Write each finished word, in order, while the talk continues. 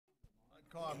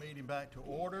Call our meeting back to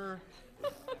order.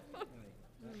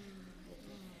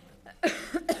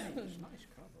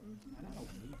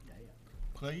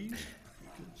 Please.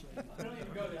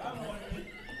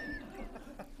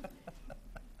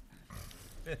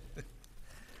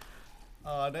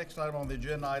 Next item on the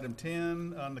agenda, item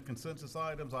 10, on the consensus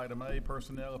items, item A,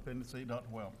 personnel, appendix E, Dr.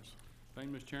 Welmers.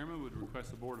 Thank you, Mr. Chairman. Would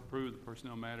request the board approve the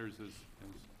personnel matters as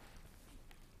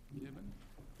given.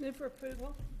 Move for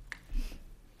approval.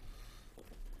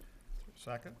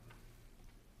 Second.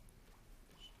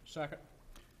 Second.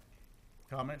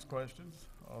 Comments, questions?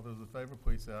 All those in favor,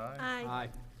 please say aye. Aye.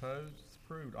 Opposed? It's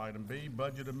approved. Item B,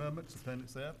 budget amendments,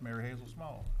 appendix F, Mary Hazel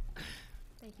Small.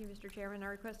 Thank you, Mr. Chairman. I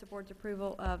request the board's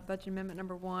approval of budget amendment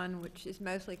number 1, which is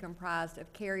mostly comprised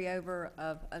of carryover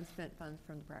of unspent funds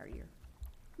from the prior year.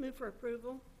 Move for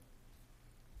approval.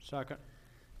 Second.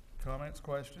 Comments,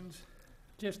 questions?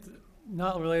 Just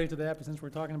not related to that, but since we're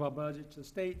talking about budgets, the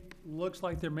state looks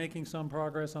like they're making some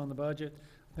progress on the budget.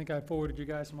 I think I forwarded you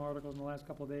guys some articles in the last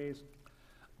couple of days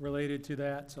related to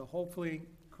that. So hopefully,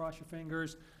 cross your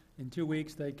fingers, in 2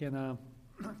 weeks they can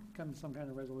come to some kind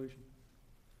of resolution.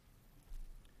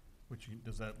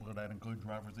 Will that include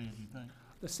driver's ed, you think?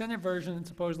 The Senate version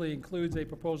supposedly includes a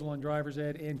proposal on driver's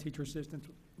ed and teacher assistance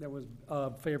that was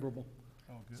favorable.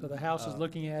 Oh, good. So the House is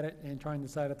looking at it and trying to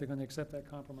decide if they're going to accept that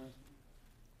compromise.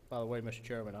 By the way, Mr.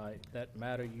 Chairman, that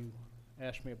matter you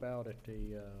asked me about at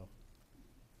the,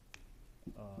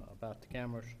 about the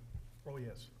cameras, Oh,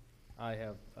 yes. I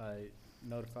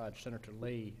notified Senator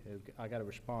Lee, I got a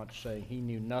response saying he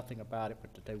knew nothing about it,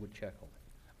 but that they would check on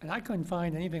it. And I couldn't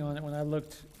find anything on it when I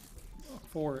looked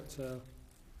for it, so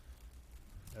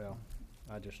Well,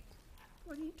 I just,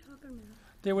 What are you talking about?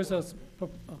 there was a,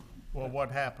 Well,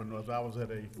 what happened was I was at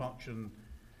a function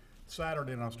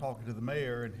Saturday and I was talking to the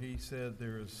mayor and he said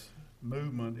there's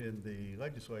movement in the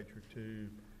legislature to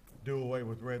do away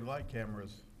with red light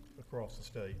cameras across the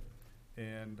state.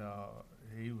 And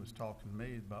he was talking to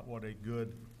me about what a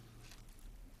good,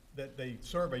 that they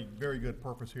serve a very good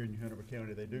purpose here in New Hanover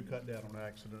County. They do cut down on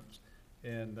accidents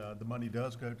and the money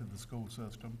does go to the school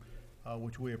system,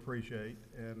 which we appreciate.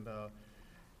 And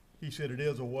he said it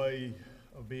is a way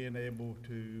of being able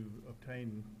to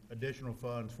obtain additional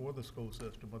funds for the school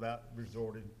system without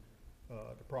resorting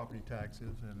to property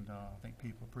taxes, and I think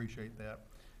people appreciate that.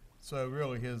 So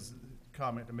really his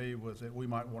comment to me was that we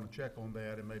might want to check on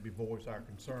that and maybe voice our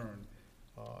concern.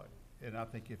 And I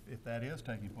think if that is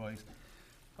taking place,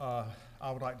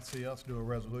 I would like to see us do a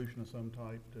resolution of some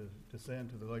type to send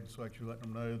to the legislature,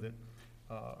 letting them know that,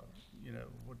 you know,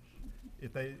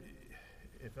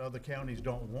 if other counties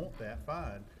don't want that,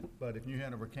 fine. But if New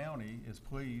Hanover County is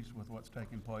pleased with what's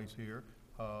taking place here,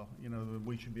 you know, then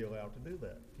we should be allowed to do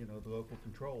that. You know, the local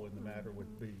control in the matter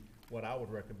would be what I would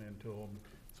recommend to them.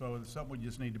 So it's something we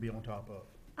just need to be on top of.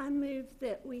 I move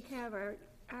that we have our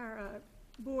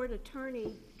board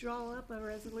attorney draw up a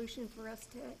resolution for us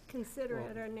to consider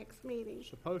at our next meeting.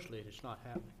 supposedly it's not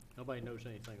happening. Nobody knows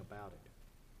anything about it.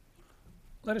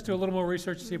 let us do a little more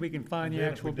research to see if we can find the And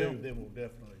actual if we bill. do, then we'll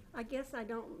definitely. I guess I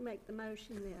don't make the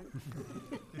motion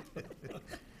then.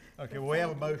 Okay, well, we have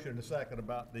a motion and a second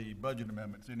about the budget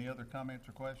amendments. Any other comments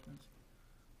or questions?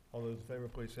 All those in favor,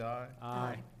 please say aye.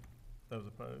 Aye. Those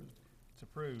opposed? It's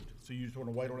approved. So you just want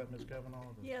to wait on that, Ms. Kavanaugh?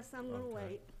 or- Yes, I'm gonna Okay.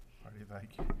 wait. All righty,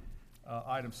 thank you.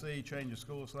 Item C, change of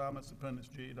school assignments, appendix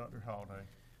G, Dr. Holliday.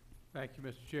 Thank you,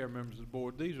 Mr. Chair, members of the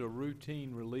board. These are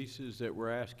routine releases that we're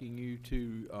asking you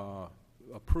to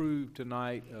approve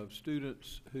tonight of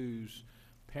students whose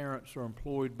parents are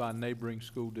employed by neighboring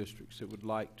school districts that would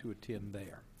like to attend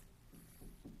there.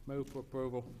 Move for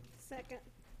approval. Second.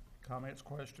 Comments,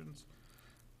 questions?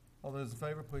 All those in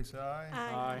favor, please say aye.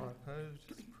 Aye. All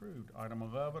opposed? It's approved. Item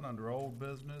 11, under old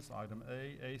business, item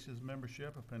A, ACES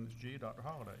membership, appendix G, Dr.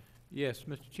 Holliday. Yes,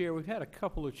 Mr. Chair, we've had a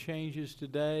couple of changes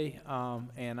today,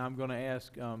 and I'm going to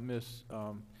ask Ms.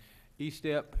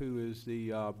 Estep, who is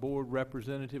the board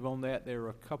representative on that. There are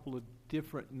a couple of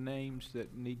different names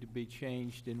that need to be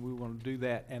changed, and we want to do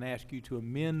that and ask you to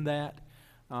amend that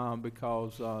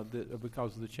because of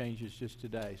the changes just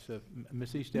today. So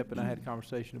Ms. Estep and I had a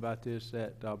conversation about this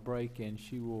at break, and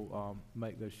she will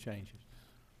make those changes.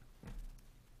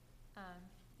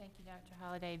 Thank you, Dr.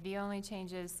 Holliday. The only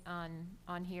changes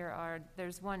on here are,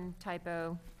 there's one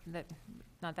typo that,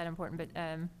 not that important, but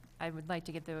I would like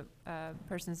to get the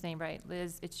person's name right.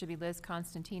 Liz, it should be Liz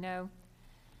Constantino,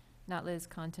 not Liz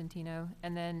Contantino.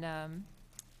 And then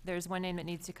there's one name that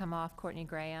needs to come off, Courtney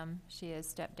Graham. She has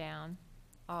stepped down.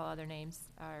 All other names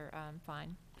are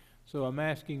fine. So I'm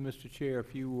asking, Mr. Chair,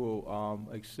 if you will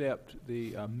accept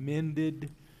the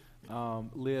amended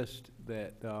list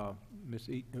that,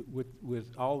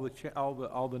 with all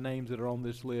the names that are on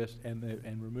this list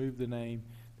and remove the name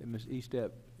that Ms.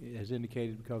 Eastep has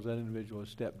indicated because that individual has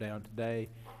stepped down today,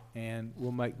 and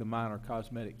we'll make the minor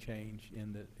cosmetic change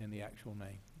in the actual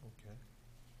name. Okay.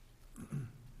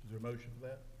 Is there a motion for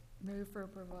that? Move for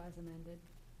approval as amended.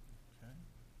 Okay.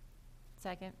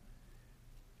 Second.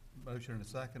 Motion and a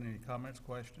second. Any comments,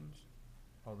 questions?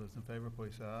 All those in favor,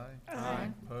 please say aye.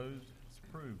 Aye. Opposed? It's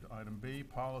approved. Item B,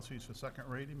 policies for second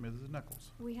reading. Mrs.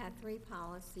 Nichols. We have 3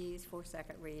 policies for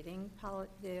second reading.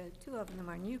 The 2 of them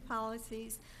are new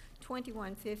policies.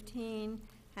 2115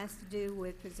 has to do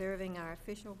with preserving our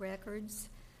official records.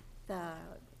 The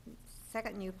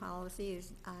second new policy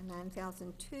is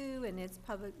 9002, and it's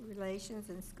public relations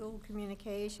and school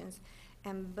communications.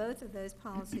 And both of those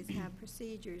policies have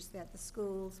procedures that the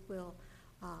schools will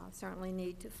certainly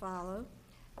need to follow.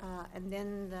 And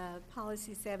then the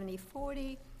policy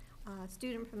 7040,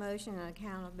 student promotion and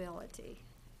accountability.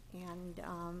 And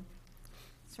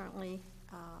certainly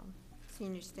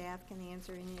senior staff can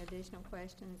answer any additional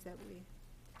questions that we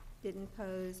didn't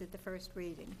pose at the first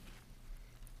reading.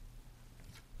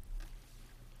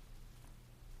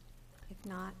 If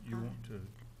not, You want to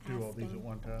do all these at asking-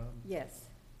 one time? yes.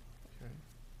 Okay.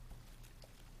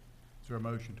 Is there a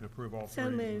motion to approve all 3? So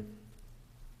moved.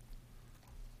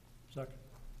 Second.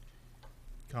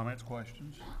 Comments,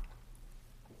 questions?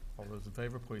 All those in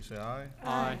favor, please say aye.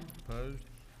 Aye. Opposed?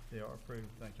 They are approved.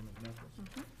 Thank you, Ms.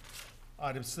 Nichols.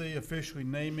 Item C, officially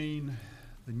naming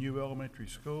the new elementary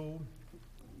school.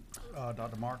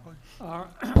 Dr. Markley? All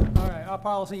right, our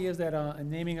policy is that in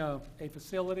naming a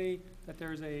facility, that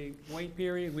there's a wait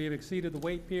period. We have exceeded the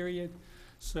wait period.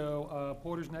 So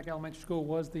Porter's Neck Elementary School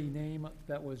was the name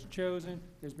that was chosen.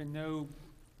 There's been no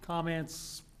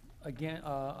comments again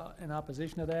in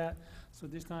opposition to that. So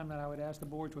this time that I would ask the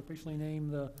board to officially name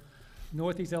the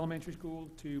Northeast Elementary School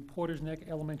to Porter's Neck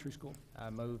Elementary School. I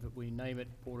move that we name it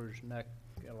Porter's Neck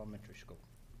Elementary School.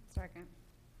 Second.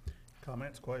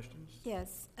 Comments, questions?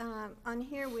 Yes, on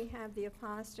here we have the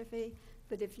apostrophe,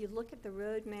 but if you look at the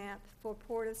road map for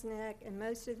Porter's Neck, in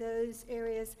most of those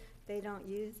areas, they don't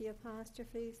use the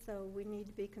apostrophe, so we need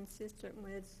to be consistent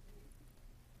with,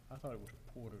 I thought it was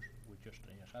Porter's with just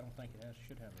an S. I don't think it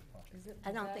should have an apostrophe.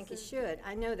 I don't think it should.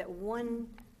 I know that one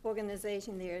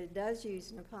organization there does use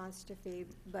an apostrophe,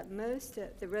 but most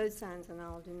of the road signs and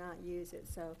all do not use it,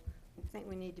 so I think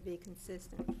we need to be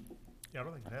consistent. Yeah, I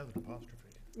don't think it has an apostrophe.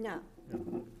 No,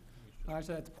 All right,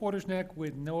 so that's Porter's Neck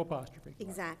with no apostrophe.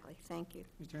 exactly, thank you.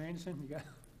 Mr. Anderson, you got?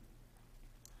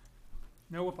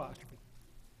 No apostrophe.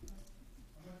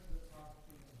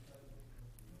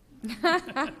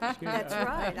 That's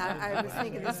right, I was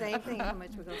thinking the same thing, how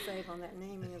much we're gonna save on that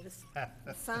naming of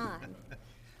the sign.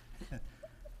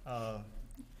 So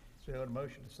you had a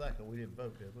motion to second. We didn't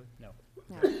vote, did we? No.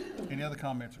 No. Any other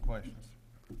comments or questions?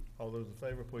 All those in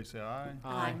favor, please say aye.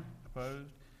 Aye.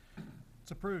 Opposed?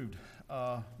 It's approved.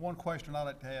 One question I'd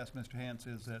like to ask Mr. Hance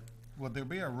is that, would there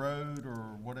be a road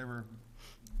or whatever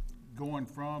going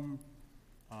from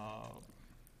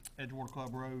Edgewater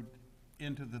Club Road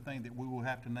into the thing that we will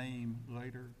have to name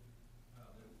later?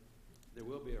 There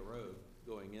will be a road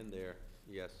going in there,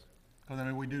 yes, Because I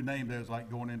mean, we do name those, like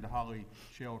going into Holly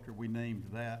Shelter, we named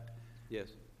that. yes.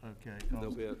 Okay.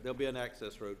 There'll be an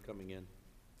access road coming in.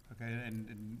 Okay,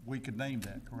 and we could name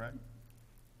that, correct?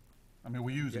 I mean,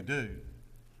 we usually do.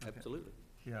 Absolutely.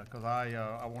 Yeah, because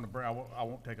I want to, I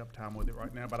won't take up time with it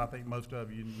right now, but I think most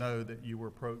of you know that you were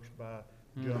approached by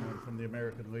a gentleman from the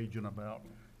American Legion about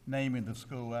naming the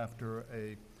school after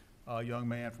a young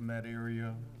man from that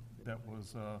area that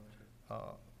was,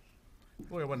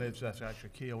 well, when it's actually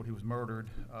killed, he was murdered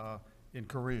in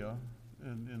Korea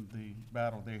in the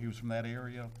battle there. He was from that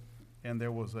area, and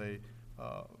there was a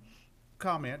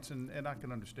comments, and I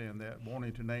can understand that,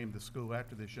 wanting to name the school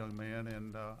after this young man,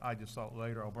 and I just thought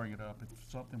later I'll bring it up.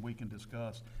 It's something we can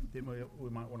discuss. Then we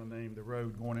might want to name the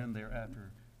road going in there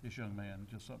after this young man,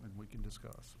 just something we can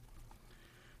discuss.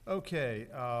 Okay,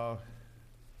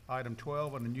 item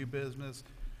 12 on the new business.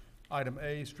 Item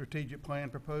A, strategic plan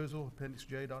proposal, Appendix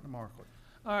J, Dr. Markley.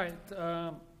 All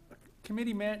right,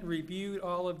 committee met and reviewed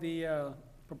all of the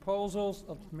proposals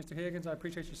of Mr. Higgins. I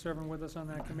appreciate you serving with us on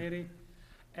that committee.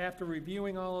 After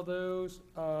reviewing all of those,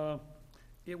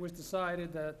 it was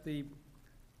decided that the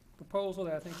proposal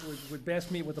that I think would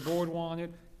best meet what the board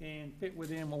wanted and fit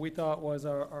within what we thought was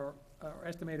our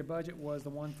estimated budget was the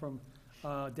one from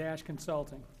Dash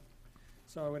Consulting.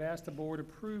 So I would ask the board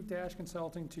approve Dash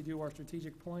Consulting to do our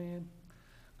strategic plan.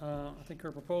 I think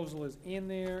her proposal is in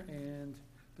there, and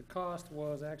the cost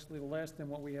was actually less than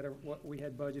what we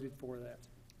had budgeted for that.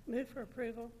 Move for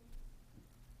approval.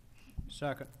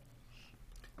 Second.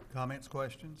 Comments,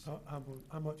 questions?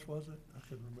 How much was it? I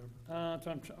couldn't remember.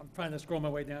 So I'm trying to scroll my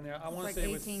way down there. I want to It's say like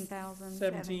it was 18,000.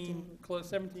 17, close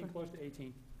to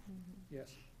 18. Yes.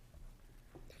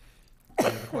 Any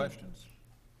other questions?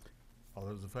 All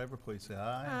those in favor, please say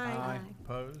aye. Aye.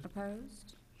 Opposed?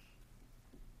 Opposed?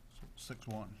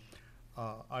 6-1.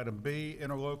 Item B,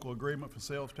 interlocal agreement for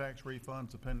sales tax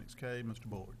refunds, Appendix K. Mr.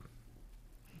 Boyd.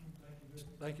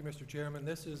 Thank you, Mr. Chairman.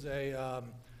 This is a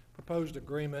proposed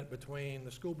agreement between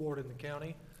the school board and the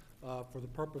county for the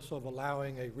purpose of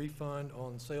allowing a refund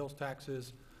on sales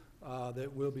taxes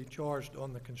that will be charged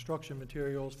on the construction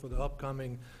materials for the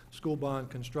upcoming school bond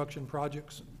construction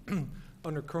projects.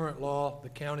 Under current law, the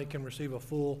county can receive a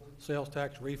full sales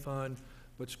tax refund,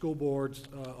 but school boards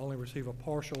only receive a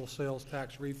partial sales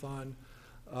tax refund.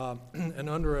 And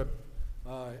under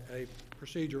a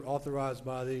procedure authorized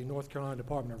by the North Carolina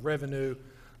Department of Revenue,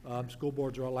 school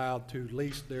boards are allowed to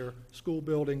lease their school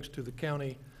buildings to the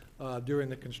county during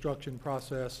the construction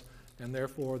process, and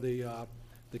therefore the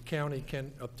county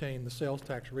can obtain the sales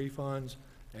tax refunds,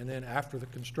 and then after the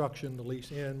construction, the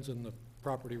lease ends and the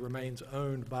property remains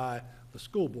owned by the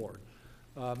school board.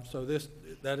 So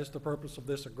that is the purpose of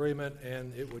this agreement,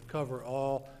 and it would cover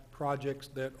all projects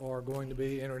that are going to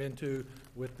be entered into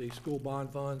with the school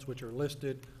bond funds, which are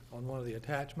listed on one of the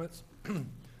attachments.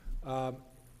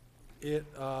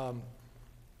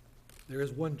 There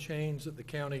is one change that the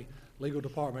county legal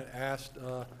department asked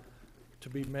to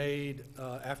be made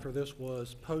after this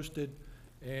was posted,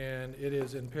 and it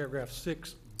is in paragraph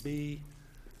 6B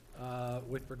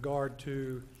with regard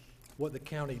to what the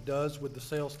county does with the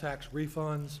sales tax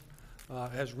refunds.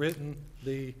 As written,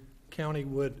 the county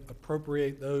would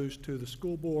appropriate those to the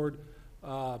school board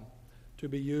to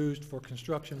be used for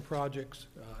construction projects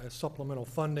as supplemental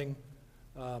funding.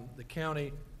 The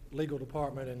county legal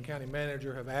department and county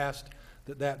manager have asked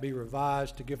that that be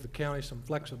revised to give the county some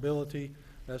flexibility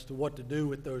as to what to do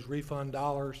with those refund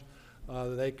dollars.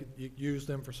 They could use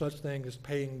them for such things as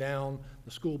paying down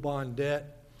the school bond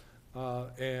debt.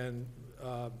 And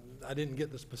I didn't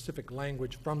get the specific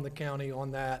language from the county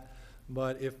on that,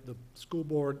 but if the school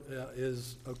board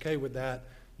is okay with that,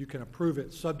 you can approve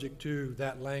it subject to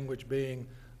that language being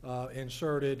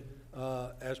inserted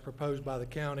as proposed by the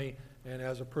county and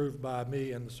as approved by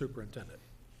me and the superintendent.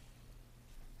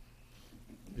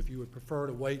 If you would prefer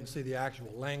to wait and see the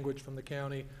actual language from the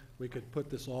county, we could put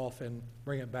this off and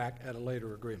bring it back at a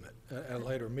later agreement, at a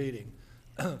later meeting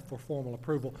for formal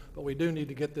approval. But we do need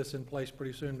to get this in place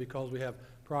pretty soon because we have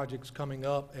projects coming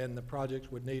up, and the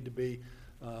projects would need to be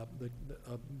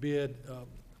bid.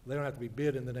 They don't have to be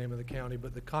bid in the name of the county,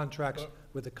 but the contracts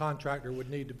with the contractor would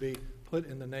need to be put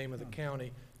in the name of the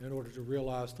county in order to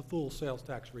realize the full sales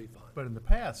tax refund. But in the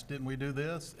past, didn't we do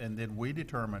this? And then we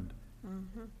determined,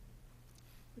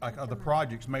 like other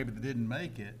projects maybe that didn't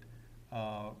make it,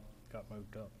 Got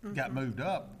moved up. got moved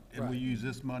up, and we Right. use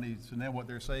this money. So now what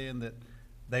they're saying that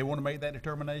they want to make that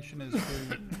determination as to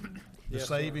the Yes,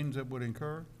 sir. savings that would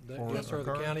incur? or Yes, sir,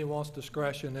 the occur? county wants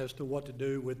discretion as to what to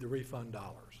do with the refund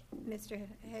dollars. Mr.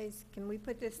 Hayes, can we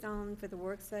put this on for the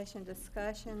work session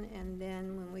discussion, and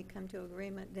then when we come to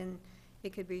agreement, then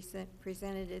it could be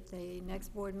presented at the next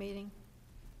board meeting?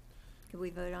 Could we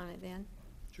vote on it then?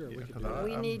 Sure, we Yeah, could 'cause do that.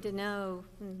 We need to know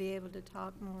and be able to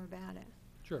talk more about it.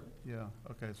 Sure. Yeah,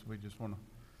 okay, so we just want to,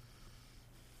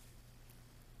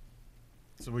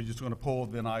 so we're just going to pull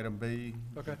then item B?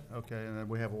 Okay. Okay, and then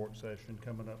we have a work session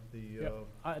coming up Yep.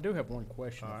 I do have one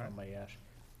question, all if I right. may ask.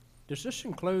 Does this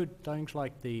include things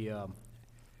like the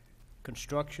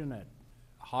construction at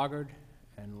Hoggard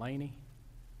and Laney?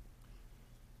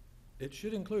 It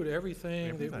should include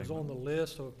everything that was Everything. on the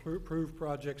list of approved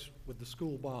projects with the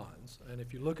school bonds. And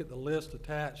if you look at the list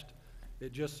attached,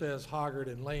 it just says Hoggard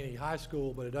and Laney High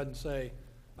School, but it doesn't say,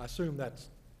 I assume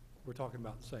we're talking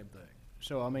about the same thing.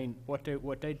 So, I mean, what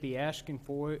they'd be asking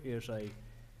for is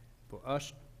for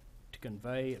us to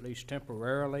convey, at least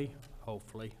temporarily,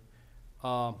 hopefully,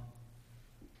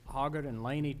 Hoggard and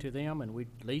Laney to them, and we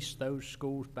lease those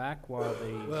schools back while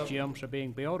the Well- gyms are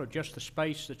being built, or just the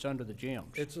space that's under the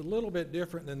gyms? It's a little bit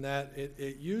different than that.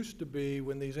 It used to be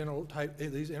when these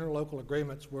interlocal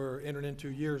agreements were entered into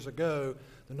years ago,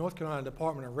 the North Carolina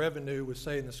Department of Revenue was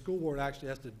saying the school board actually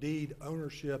has to deed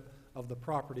ownership of the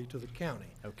property to the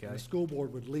county. Okay. And the school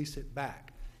board would lease it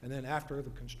back. And then after the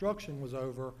construction was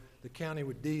over, the county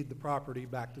would deed the property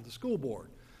back to the school board.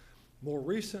 More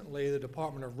recently, the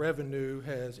Department of Revenue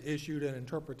has issued an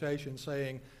interpretation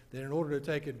saying that in order to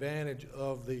take advantage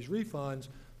of these refunds,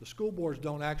 the school boards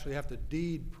don't actually have to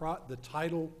deed the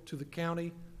title to the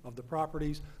county of the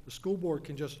properties. The school board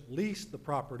can just lease the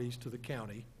properties to the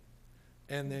county,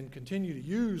 and then continue to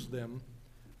use them,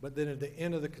 but then at the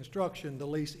end of the construction, the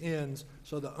lease ends,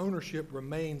 so the ownership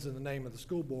remains in the name of the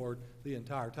school board the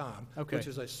entire time. Okay. Which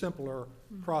is a simpler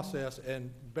process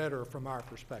and better from our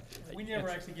perspective. We never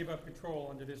actually give up control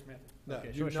under this method. No,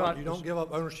 Okay, so you it's don't, not- you don't give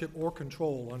up ownership or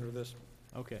control under this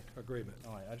Okay. agreement.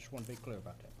 All right, I just want to be clear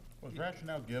about that. Was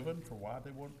rationale given for why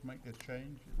they wanted to make this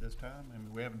change at this time? I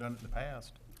mean, we haven't done it in the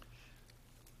past.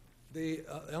 The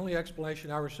only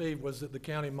explanation I received was that the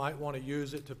county might want to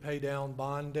use it to pay down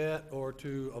bond debt or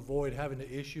to avoid having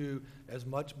to issue as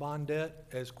much bond debt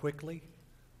as quickly.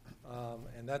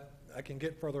 And that, I can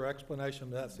get further explanation,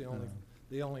 but that's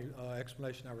the only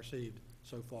explanation I received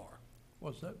so far.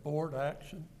 Was that board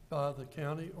action by the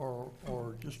county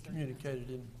or just communicated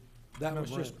in? That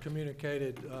was just memorandum?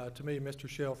 communicated to me, Mr.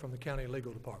 Shell, from the county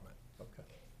legal department. Okay.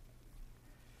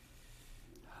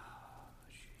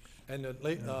 And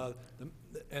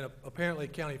apparently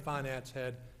county finance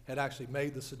had actually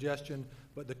made the suggestion,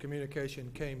 but the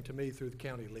communication came to me through the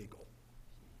county legal.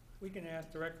 We can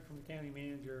ask directly from the county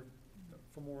manager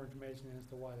for more information as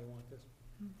to why they want this.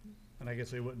 And I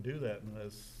guess they wouldn't do that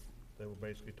unless they were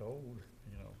basically told,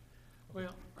 you know.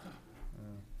 Well, Uh,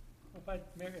 if I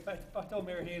told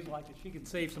Mary Hayes like that she could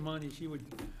save some money, she would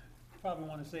probably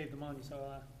want to save the money,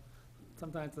 so,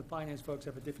 sometimes the finance folks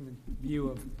have a different view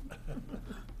of.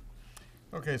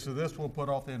 Okay, so this we'll put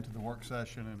off into the work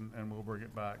session and we'll bring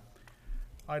it back.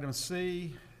 Item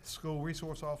C, School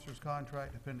Resource Officers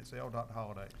Contract, Appendix L. Dr.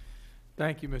 Holliday.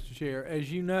 Thank you, Mr. Chair.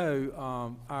 As you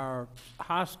know, our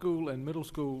high school and middle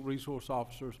school resource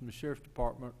officers from the Sheriff's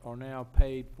Department are now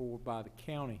paid for by the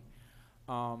county.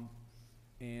 And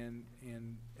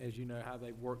as you know, how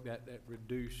they've worked that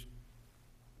reduced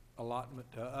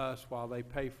allotment to us while they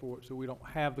pay for it, so we don't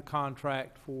have the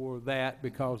contract for that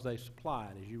because they supply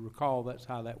it. As you recall, that's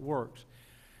how that works.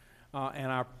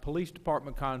 And our police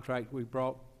department contract we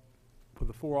brought for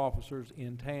the 4 officers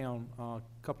in town a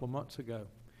couple of months ago.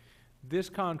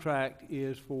 This contract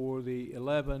is for the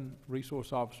 11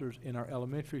 resource officers in our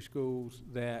elementary schools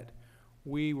that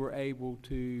we were able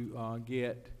to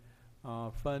get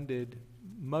funded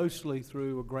mostly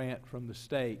through a grant from the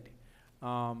state.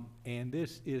 And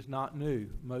this is not new,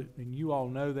 and you all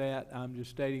know that. I'm just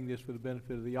stating this for the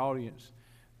benefit of the audience.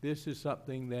 This is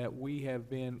something that we have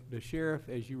been, the sheriff,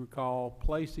 as you recall,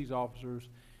 placed these officers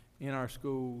in our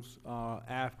schools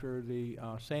after the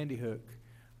Sandy Hook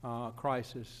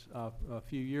crisis a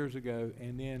few years ago,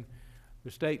 and then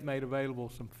the state made available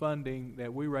some funding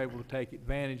that we were able to take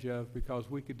advantage of because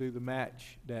we could do the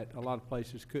match that a lot of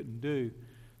places couldn't do.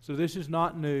 So this is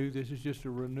not new. This is just a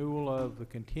renewal of the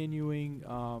continuing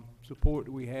support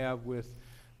that we have with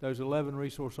those 11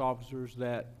 resource officers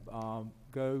that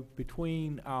go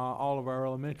between all of our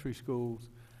elementary schools.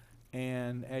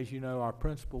 And as you know, our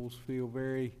principals feel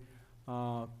very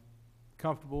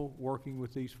comfortable working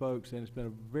with these folks, and it's been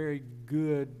a very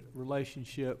good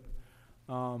relationship.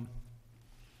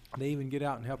 They even get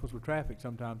out and help us with traffic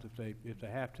sometimes if they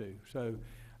have to. So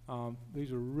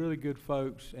these are really good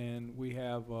folks, and we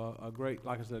have a great,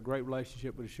 like I said, a great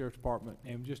relationship with the Sheriff's Department.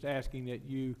 And I'm just asking that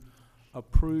you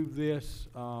approve this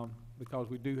because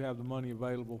we do have the money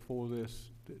available for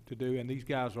this to do, and these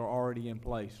guys are already in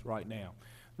place right now.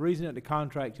 The reason that the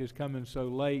contract is coming so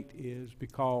late is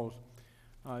because,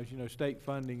 as you know, state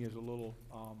funding is a little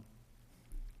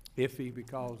iffy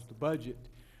because of the budget,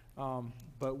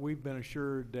 but we've been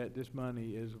assured that this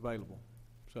money is available.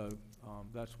 So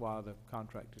that's why the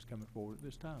contract is coming forward at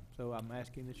this time. So I'm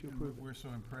asking that you approve it. We're so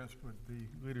impressed with the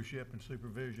leadership and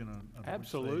supervision of which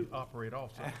Absolutely. they operate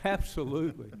also.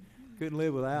 Absolutely. Couldn't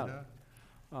live without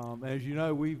Yeah. it. As you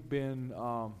know, we've been,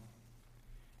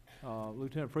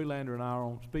 Lieutenant Freelander and I are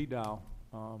on speed dial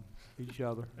each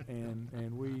other,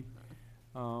 and we,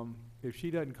 if she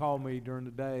doesn't call me during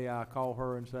the day, I call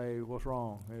her and say, "What's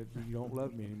wrong? You don't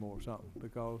love me anymore," or something,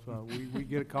 because we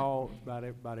get a call about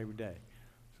every day.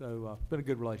 So it's been a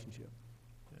good relationship.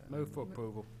 Yeah. Move for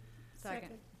approval.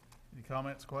 Second. Any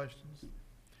comments, questions?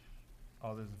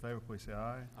 All those in favor, please say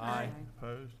aye. Aye.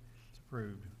 Opposed? It's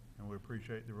approved, and we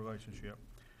appreciate the relationship.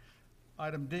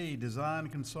 Item D, Design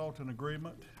Consultant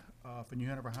Agreement for New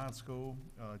Hanover High School,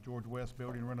 George West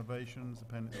Building Renovations,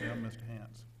 Appendix L, Mr.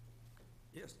 Hance.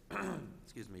 Yes,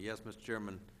 excuse me, yes, Mr.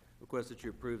 Chairman, request that you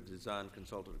approve the design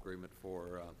consultant agreement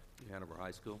for New Hanover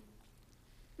High School.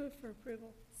 Move for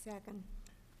approval. Second.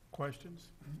 Questions?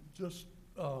 Just,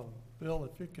 Bill,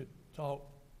 if you could talk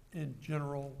in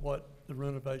general what the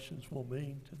renovations will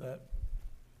mean to that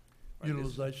Right,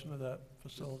 utilization of that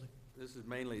facility.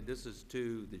 This is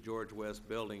to the George West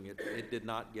building. It did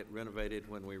not get renovated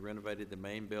when we renovated the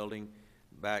main building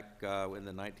back in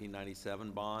the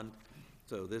 1997 bond.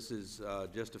 So this is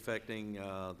just affecting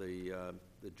the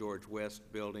George West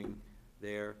building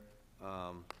there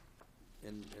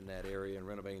in that area, and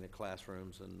renovating the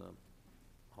classrooms and the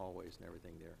hallways and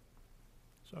everything there.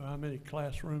 So how many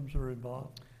classrooms are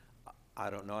involved? I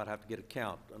don't know, I'd have to get a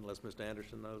count, unless Mr.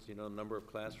 Anderson knows, you know, the number of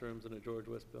classrooms in the George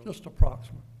West building? Just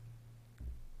approximate.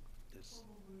 It's-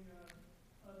 Probably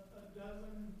a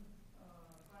dozen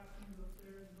classrooms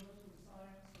upstairs, mostly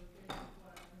science, location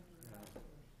classrooms are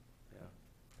downstairs.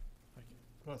 Yeah.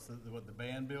 Plus, what the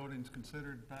band building's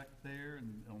considered back there,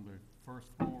 and on the first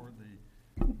floor,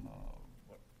 the,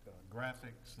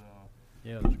 graphics,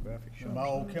 Yeah, there's a graphic show. my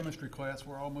old chemistry class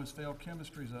where I almost failed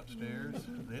chemistry's upstairs.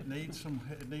 It needs some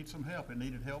help. It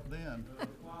needed help then.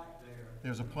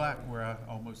 There's a plaque where I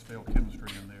almost failed chemistry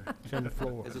in there. It's in the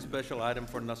floor. There's a special item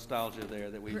for nostalgia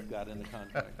there that we've got in the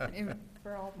contract.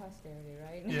 For all posterity,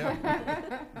 right?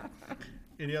 Yeah.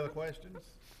 Any other questions?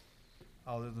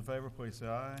 All those in favor, please say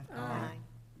aye. Aye.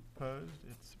 Opposed?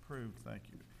 It's approved. Thank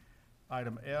you.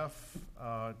 Item F,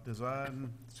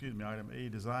 item E,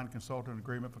 design consultant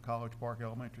agreement for College Park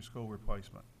Elementary School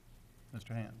replacement. Mr.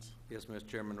 Hance. Yes, Mr.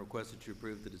 Chairman, request that you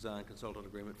approve the design consultant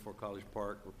agreement for College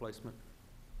Park replacement.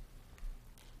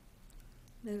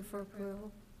 Move for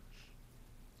approval.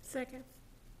 Second.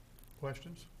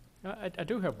 Questions? I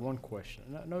do have one question.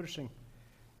 Noticing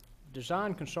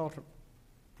design consultant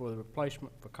for the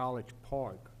replacement for College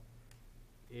Park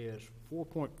is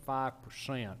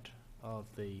 4.5% of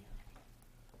the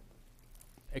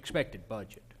expected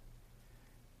budget.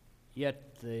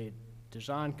 Yet the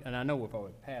design, and I know we've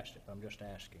already passed it, but I'm just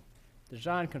asking.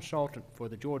 Design consultant for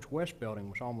the George West building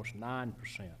was almost 9%.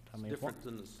 I mean, Difference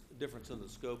in the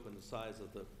scope and the size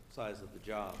of the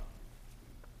job.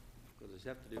 Because you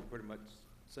have to do pretty much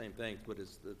the same things, but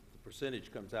the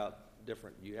percentage comes out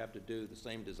different. You have to do the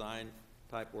same design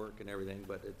type work and everything,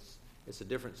 but it's a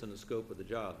difference in the scope of the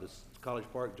job. This College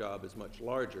Park job is much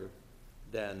larger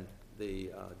than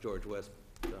the George West.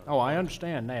 Oh, I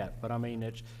understand that, but I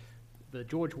mean, the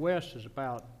George West is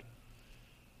about,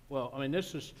 well, I mean,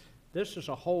 this is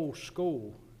a whole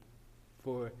school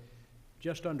for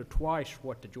just under twice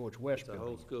what the George West It's a building.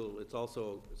 whole school. It's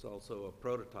also a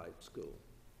prototype school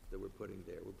that we're putting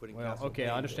there. We're putting Well, Castle okay, Kane I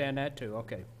there. understand that too,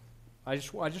 okay. I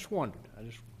just wondered, I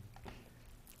just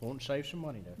want to save some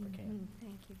money there if I can.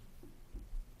 Thank you.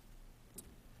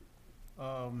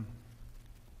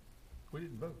 We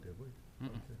didn't vote, did we?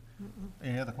 Okay.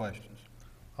 Any other questions?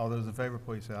 All those in favor,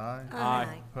 please say aye.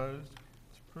 Aye. Opposed?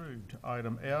 It's approved.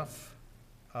 Item F,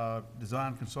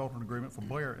 design consultant agreement for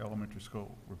Blair Elementary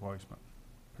School replacement.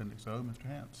 Appendix O, Mr.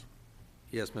 Hance.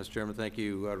 Yes, Mr. Chairman, thank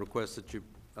you. I request that you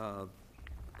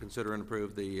consider and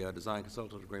approve the design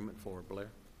consultant agreement for Blair.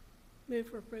 Move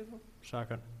for approval.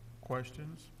 Second.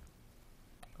 Questions?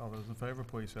 All those in favor,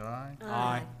 please say aye.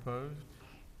 Aye. Opposed?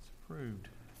 It's approved.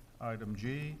 Item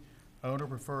G, owner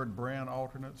preferred brand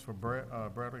alternates for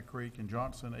Bradley Creek and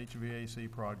Johnson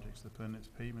HVAC projects. Appendix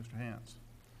P, Mr. Hance.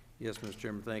 Yes, Mr.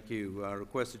 Chairman, thank you. I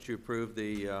request that you approve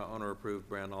the owner-approved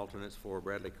brand alternates for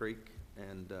Bradley Creek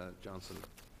and Johnson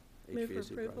Move for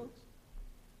HVAC approval. projects.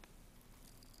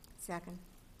 Second.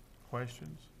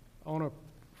 Questions? Owner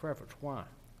preference, why?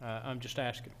 I'm just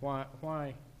asking,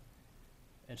 why,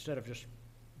 instead of just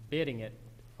bidding it,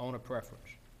 owner preference?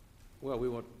 Well, we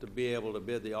want to be able to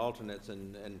bid the alternates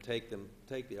and take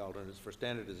the alternates for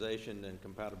standardization and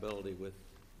compatibility with,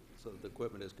 so that the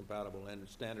equipment is compatible and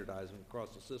standardizing across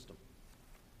the system.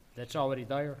 That's already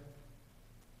there?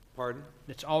 Pardon?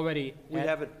 It's already We at-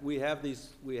 have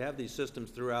these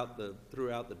systems throughout the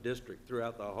district,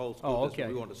 throughout the whole Oh, school district.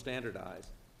 okay. We want to standardize.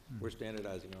 We're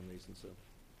standardizing on these, and so.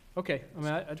 Okay, I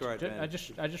mean, To our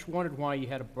advantage. I just wondered why you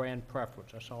had a brand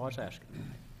preference, that's all I was asking.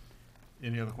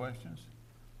 Any other questions?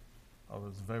 All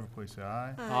those in favor, please say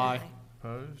aye. Aye.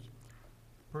 Opposed?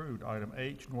 Approved. Item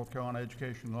H, North Carolina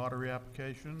Education Lottery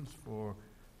applications for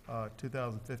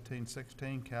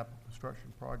 2015-16 capital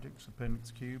construction projects.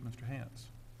 Appendix Q, Mr. Hance.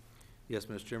 Yes,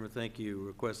 Mr. Chairman, thank you.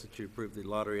 Request that you approve the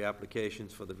lottery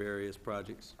applications for the various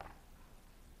projects.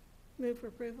 Move for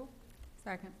approval.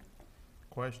 Second.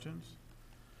 Questions?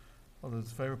 All those in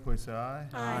favor, please say aye.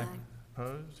 Aye.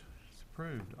 Opposed? It's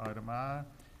approved. Item I,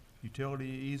 utility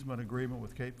easement agreement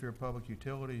with Cape Fear Public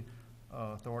Utility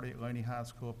Authority at Laney High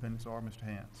School. Appendix R, Mr.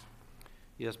 Hance.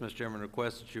 Yes, Mr. Chairman,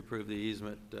 request that you approve the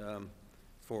easement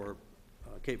for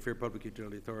Cape Fear Public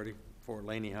Utility Authority for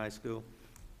Laney High School.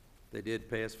 They did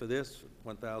pay us for this,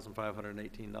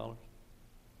 $1,518.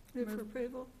 Move for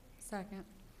approval. Second.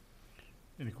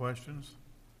 Any questions?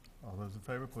 All those in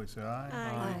favor, please say aye.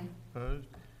 Aye. Opposed?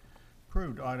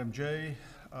 Approved. Item J,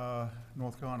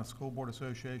 North Carolina School Board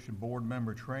Association Board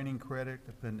Member Training Credit,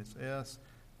 Appendix S.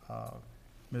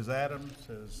 Ms. Adams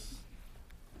has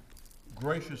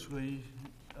graciously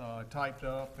typed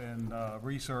up and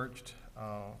researched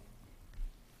all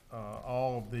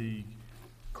of the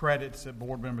credits that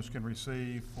board members can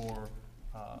receive for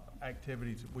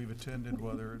activities that we've attended,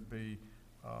 whether it be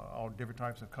all different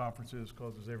types of conferences,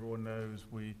 because as everyone knows,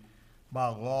 we, by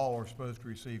law, are supposed to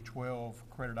receive 12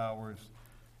 credit hours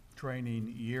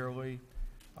training yearly.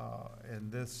 And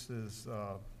this is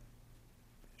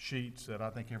sheets that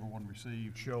I think everyone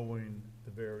received showing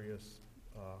the various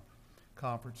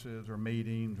conferences or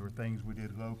meetings or things we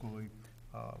did locally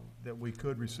that we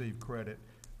could receive credit.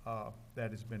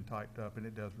 That has been typed up, and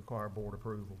it does require board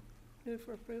approval. Move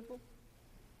for approval.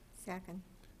 Second.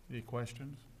 Any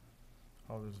questions?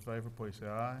 All those in favor, please say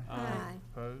aye. Aye.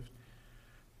 Opposed?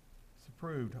 It's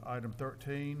approved. Item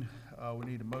 13, we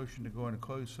need a motion to go into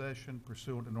closed session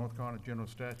pursuant to North Carolina General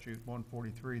Statute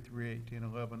 143,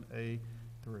 318,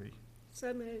 11A3.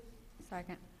 So moved.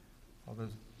 Second. All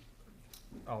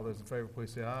those in favor,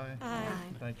 please say aye. Aye.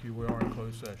 Thank you. We are in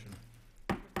closed session.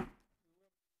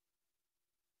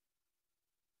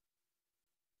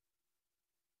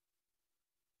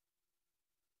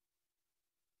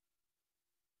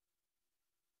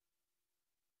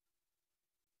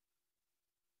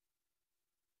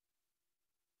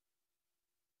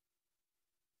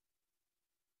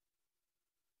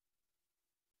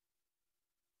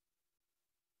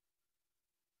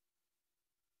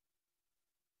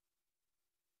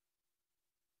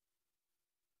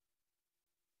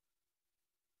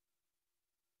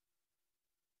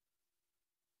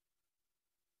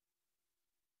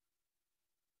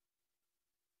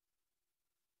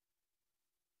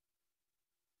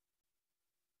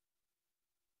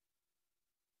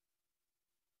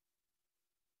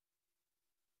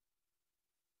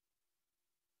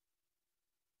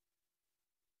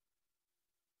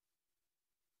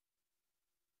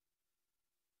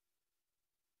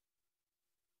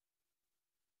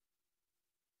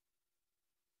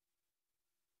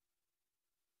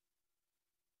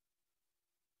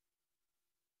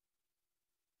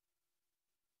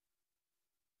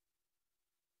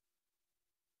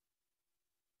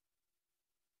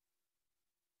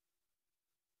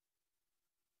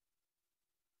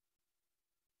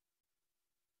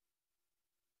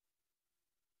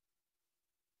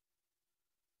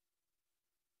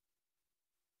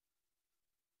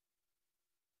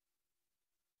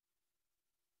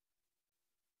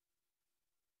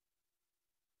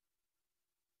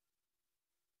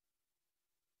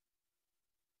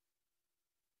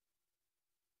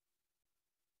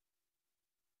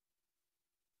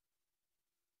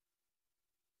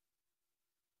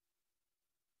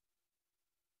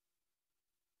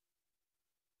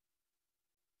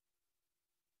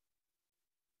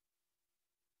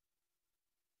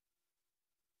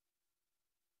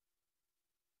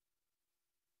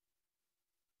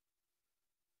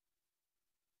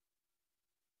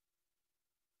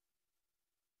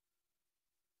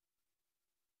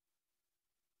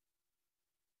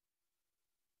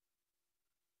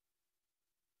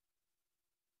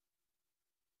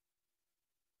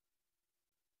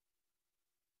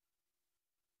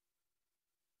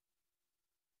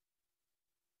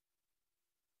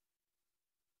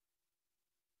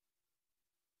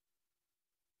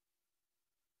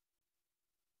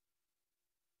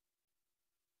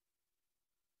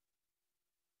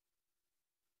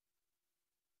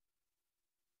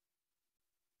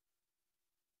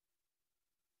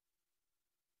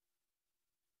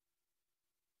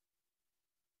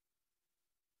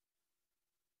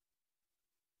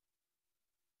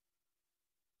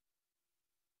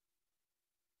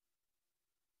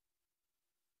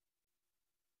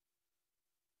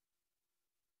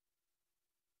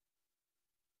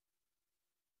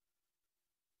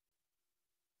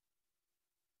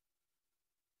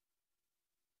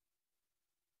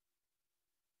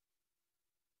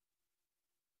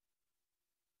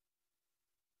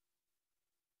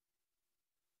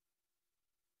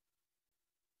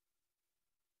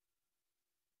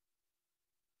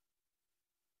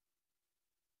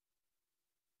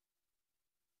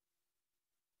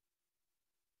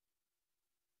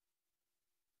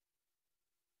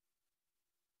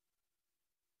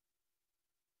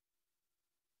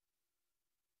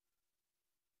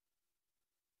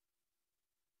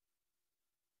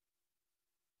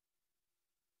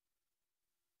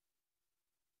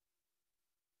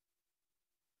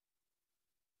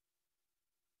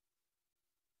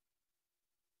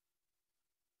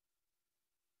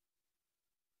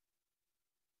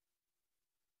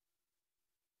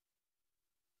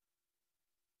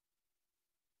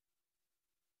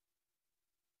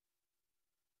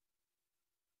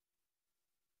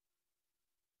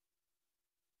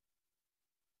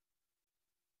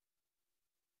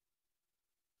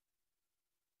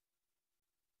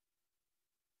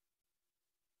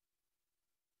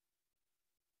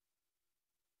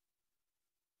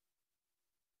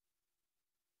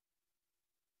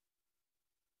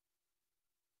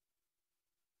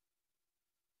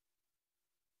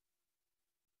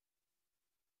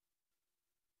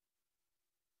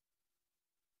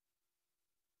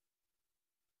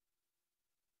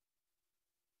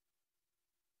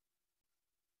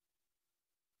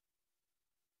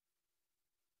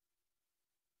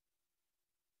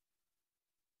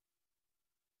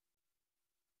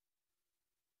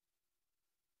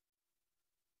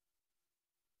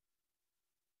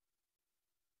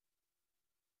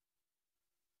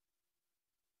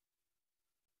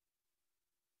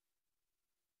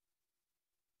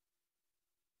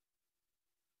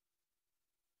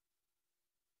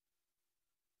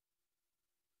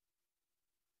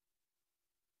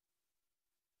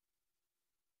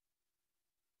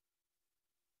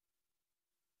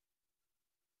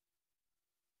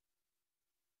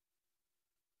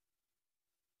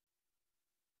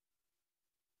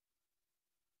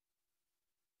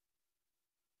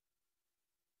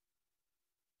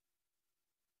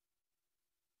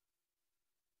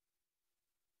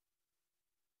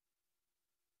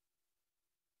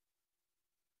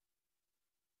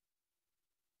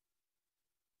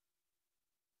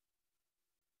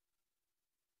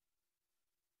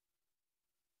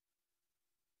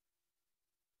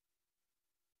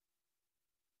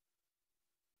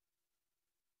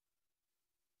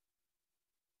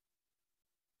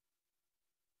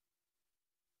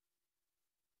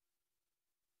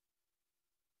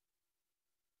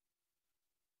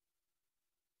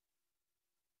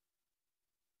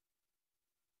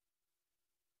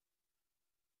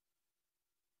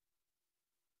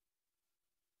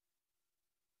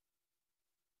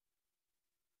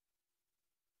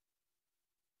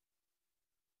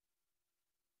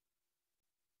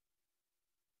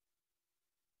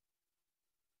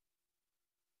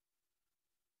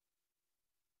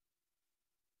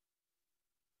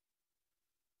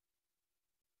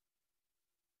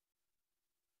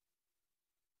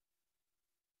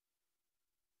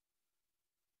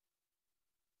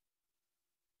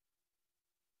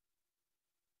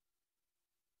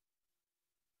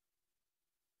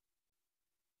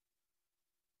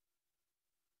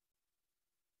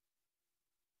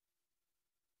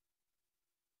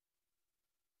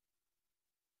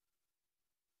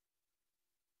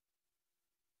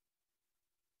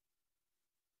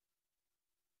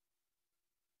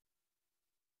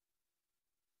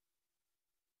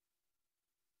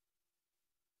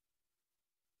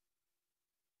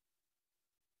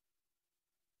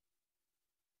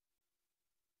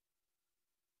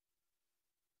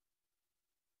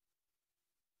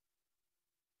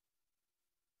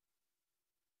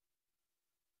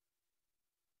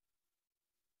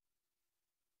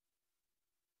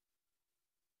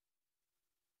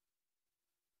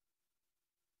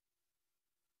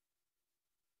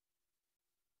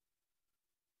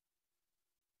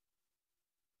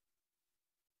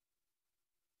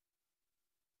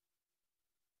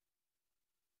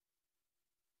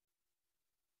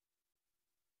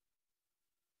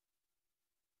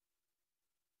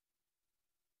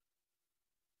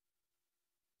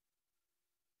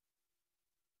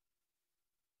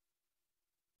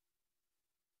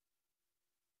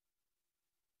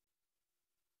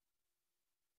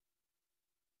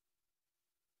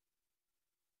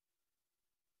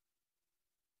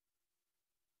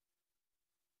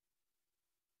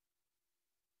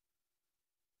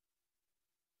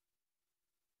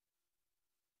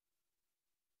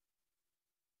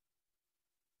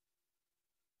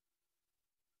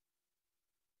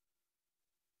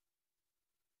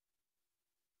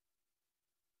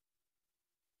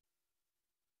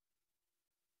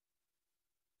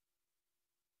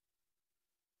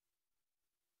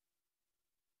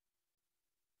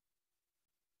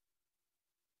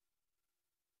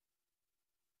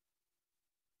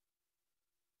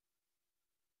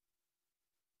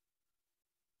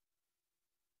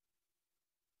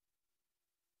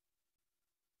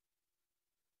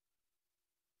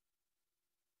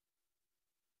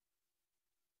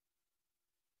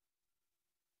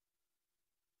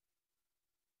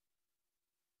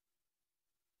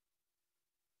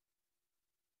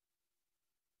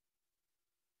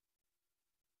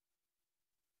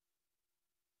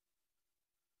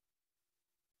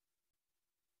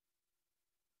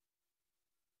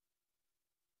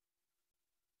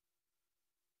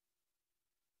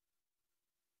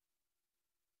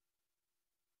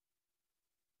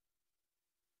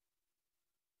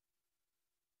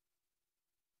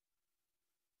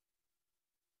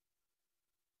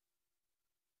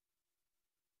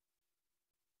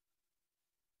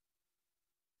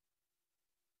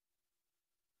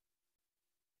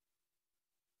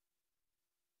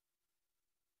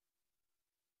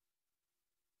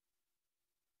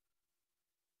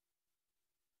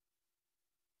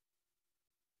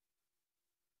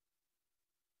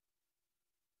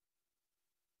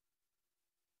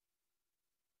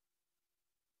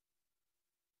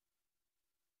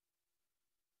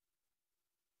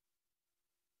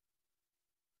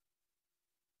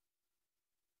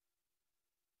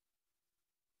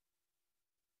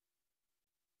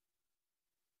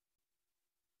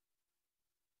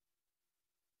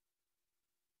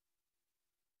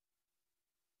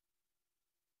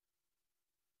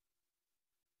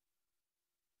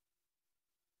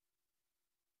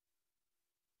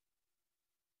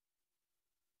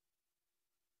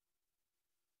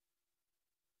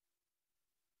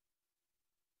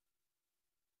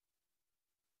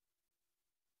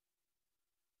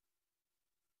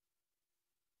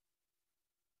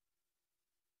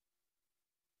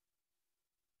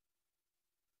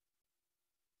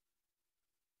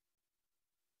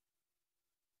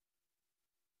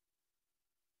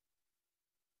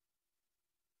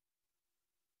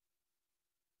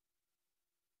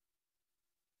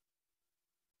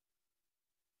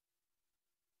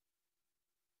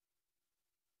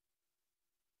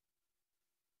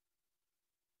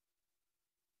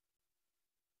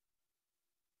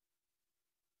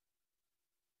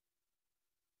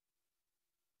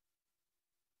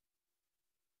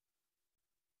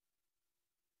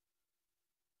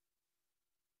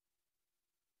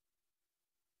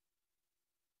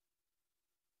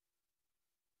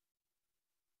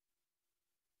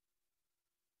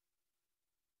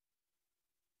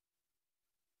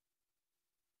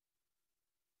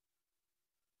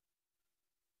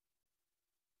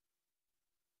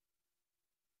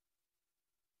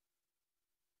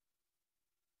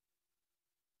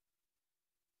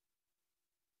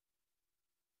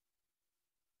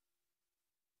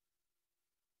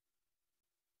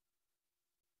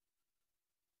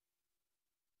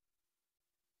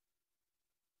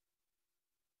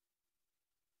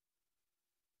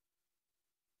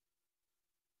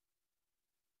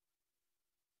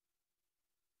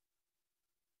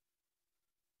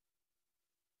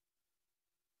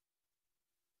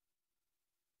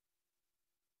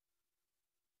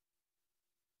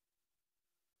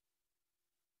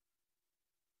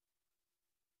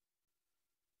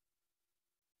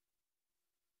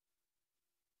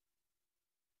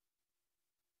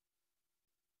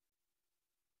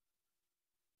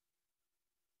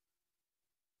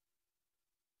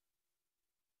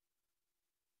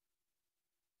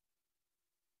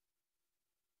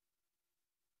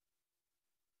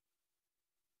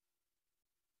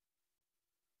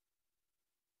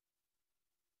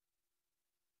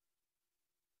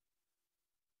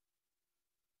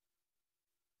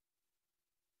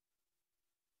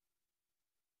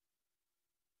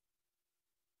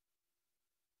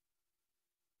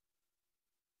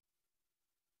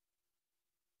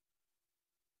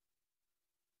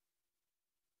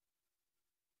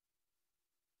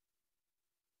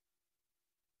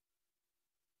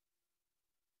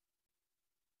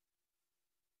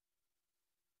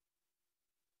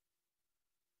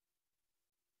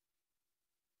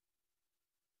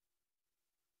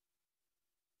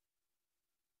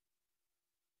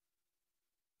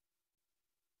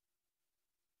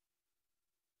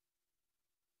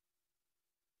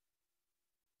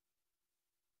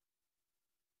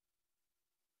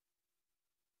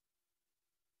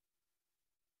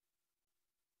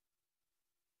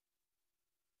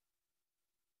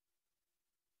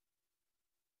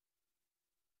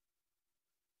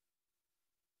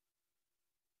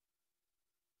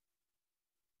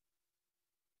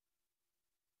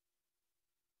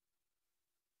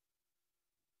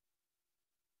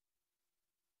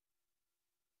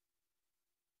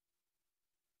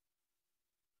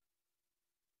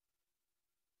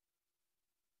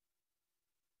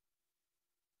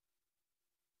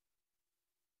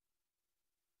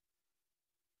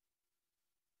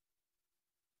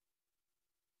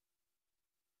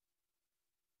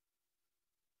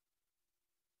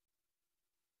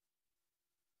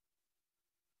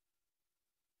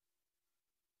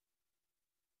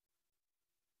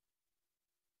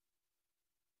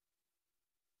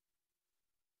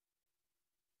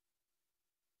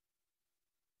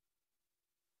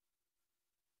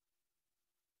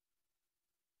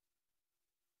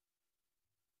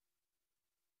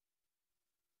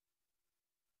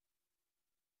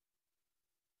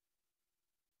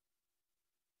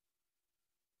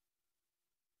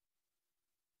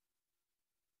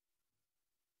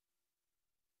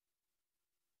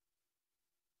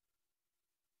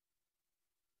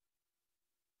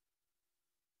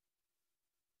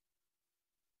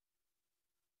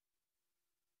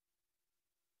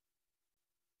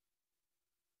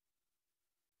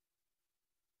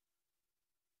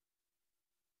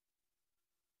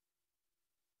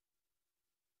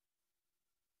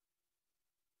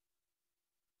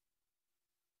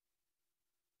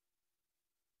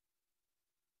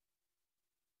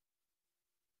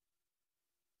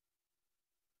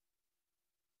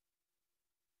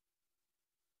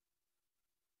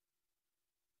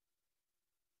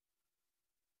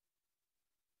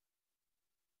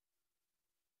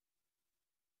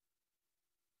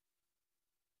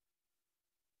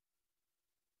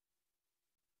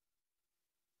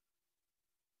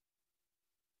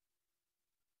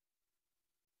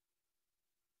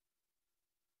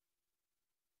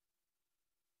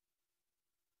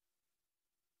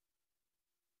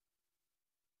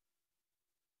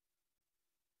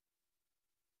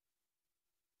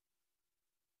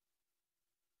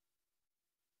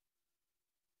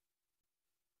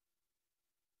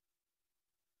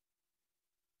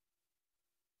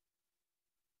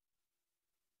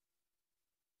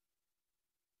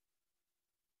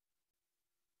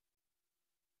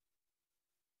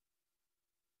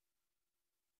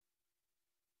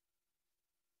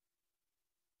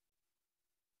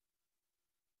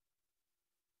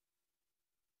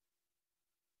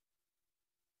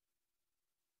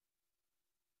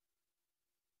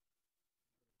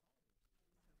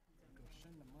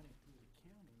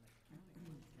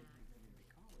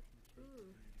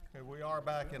 Okay, we are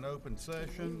back in open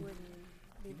session.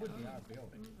 It wouldn't be our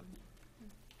building.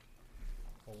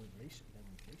 Or we lease it, then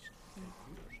we lease it.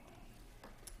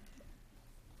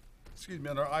 Excuse me,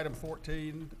 under item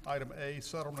 14, item A,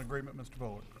 settlement agreement, Mr.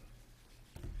 Bullock.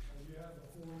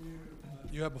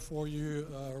 You have before you,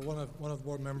 one of the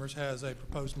board members has a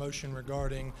proposed motion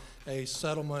regarding a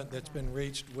settlement that's been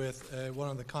reached with one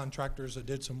of the contractors that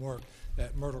did some work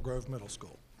at Myrtle Grove Middle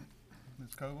School.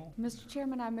 Ms. Coble? Mr.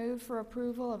 Chairman, I move for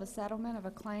approval of a settlement of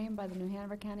a claim by the New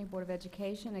Hanover County Board of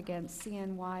Education against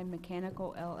CNY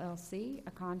Mechanical LLC,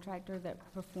 a contractor that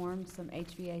performed some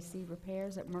HVAC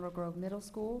repairs at Myrtle Grove Middle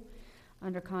School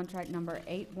under contract number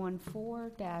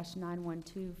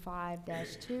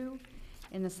 814-9125-2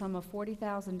 in the sum of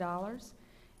 $40,000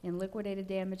 in liquidated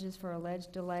damages for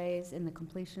alleged delays in the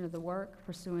completion of the work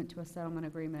pursuant to a settlement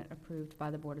agreement approved by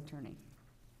the Board Attorney.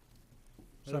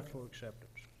 Move for acceptance.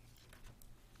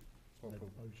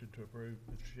 Motion to approve.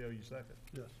 Mr. Shell, you second?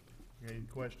 Yes. Okay, any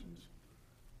questions?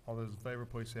 All those in favor,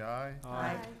 please say aye.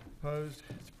 Aye. Opposed?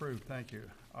 It's approved. Thank you.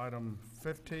 Item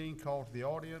 15, call to the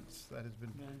audience. That has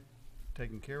been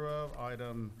taken care of.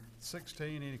 Item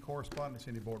 16, any correspondence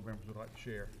any board members would like to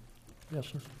share? Yes,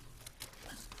 sir.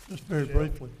 Just very Michelle?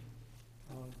 briefly.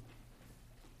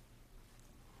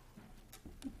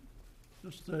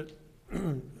 Just that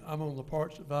I'm on the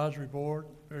Parks Advisory Board.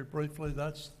 Very briefly,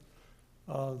 that's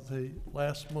the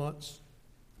last month's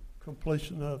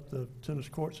completion of the tennis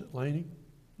courts at Laney.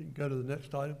 You can go to the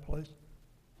next item, please.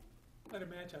 Had a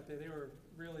match out there. They were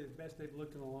really the best they've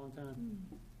looked in a long time.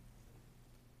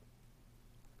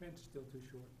 Fence is still too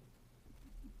short.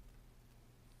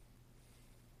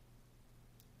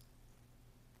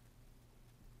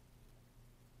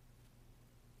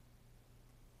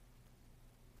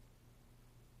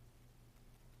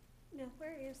 Now,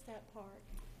 where is that park?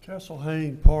 Castle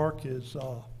Hayne Park is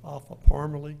off of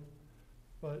Parmalee,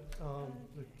 but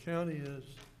the county has,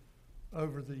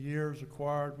 over the years,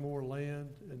 acquired more land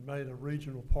and made a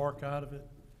regional park out of it,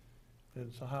 and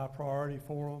it's a high priority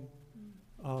for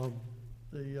them.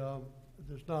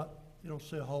 There's not, you don't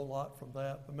see a whole lot from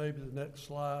that, but maybe the next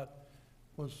slide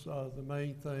was, the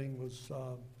main thing was,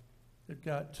 they've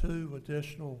got 2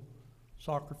 additional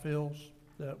soccer fields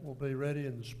that will be ready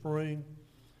in the spring,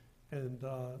 and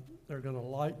they're going to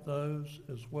light those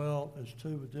as well as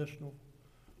 2 additional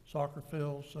soccer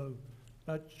fields, so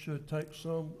that should take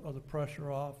some of the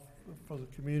pressure off for the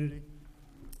community.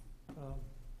 I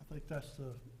think that's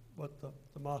what the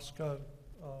Moscow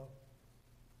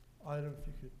item, if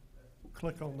you could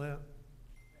click on that.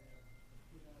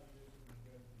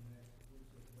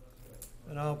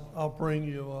 And I'll bring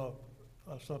you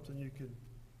something you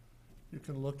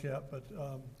can look at, but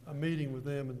I'm meeting with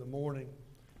them in the morning,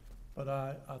 but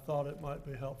I thought it might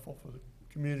be helpful for the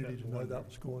community to know that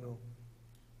was going on.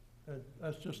 And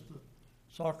that's just the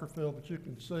soccer field, but you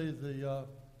can see the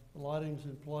lighting's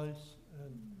in place,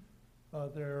 and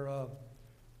they're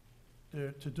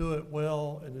to do it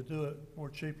well and to do it more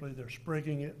cheaply, they're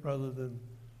sprigging it rather than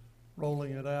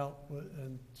rolling it out,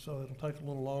 and so it'll take a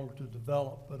little longer to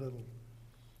develop, but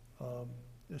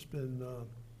it's been, a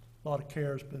lot of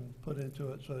care has been put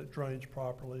into it so it drains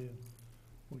properly and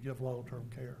will give long-term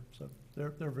care. So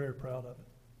they're very proud of it.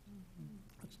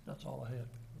 That's all I had.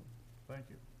 Thank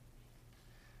you.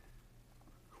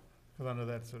 Because I know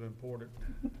that's an important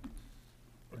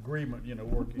agreement,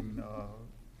 working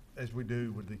as we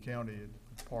do with the county at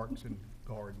parks and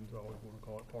gardens. I always want to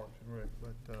call it parks and rec,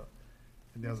 but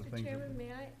and the other things. Mr. Chairman,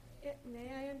 may I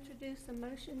introduce a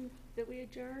motion that we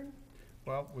adjourn?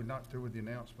 Well, we're not through with the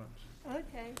announcements.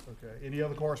 Okay. Okay. Any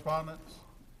other correspondence?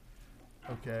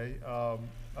 Okay.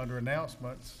 Under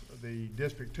announcements, the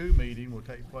District 2 meeting will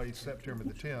take place September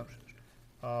the 10th.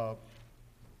 I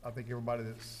think everybody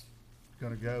that's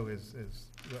going to go is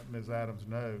let Ms. Adams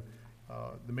know.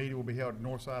 The meeting will be held at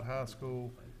Northside High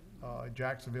School,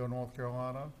 Jacksonville, North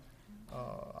Carolina.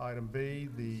 Item B,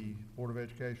 the Board of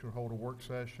Education will hold a work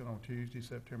session on Tuesday,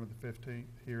 September the 15th,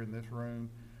 here in this room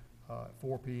at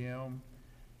 4 p.m.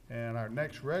 And our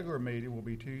next regular meeting will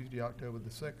be Tuesday, October the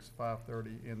 6th,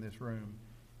 5:30 in this room.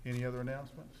 Any other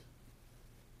announcements?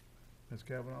 Ms.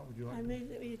 Kavanaugh, would you like I to? move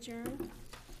that we adjourn.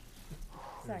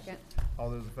 Second. All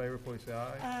those in favor, please say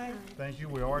aye. Aye. Thank you.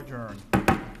 We are adjourned.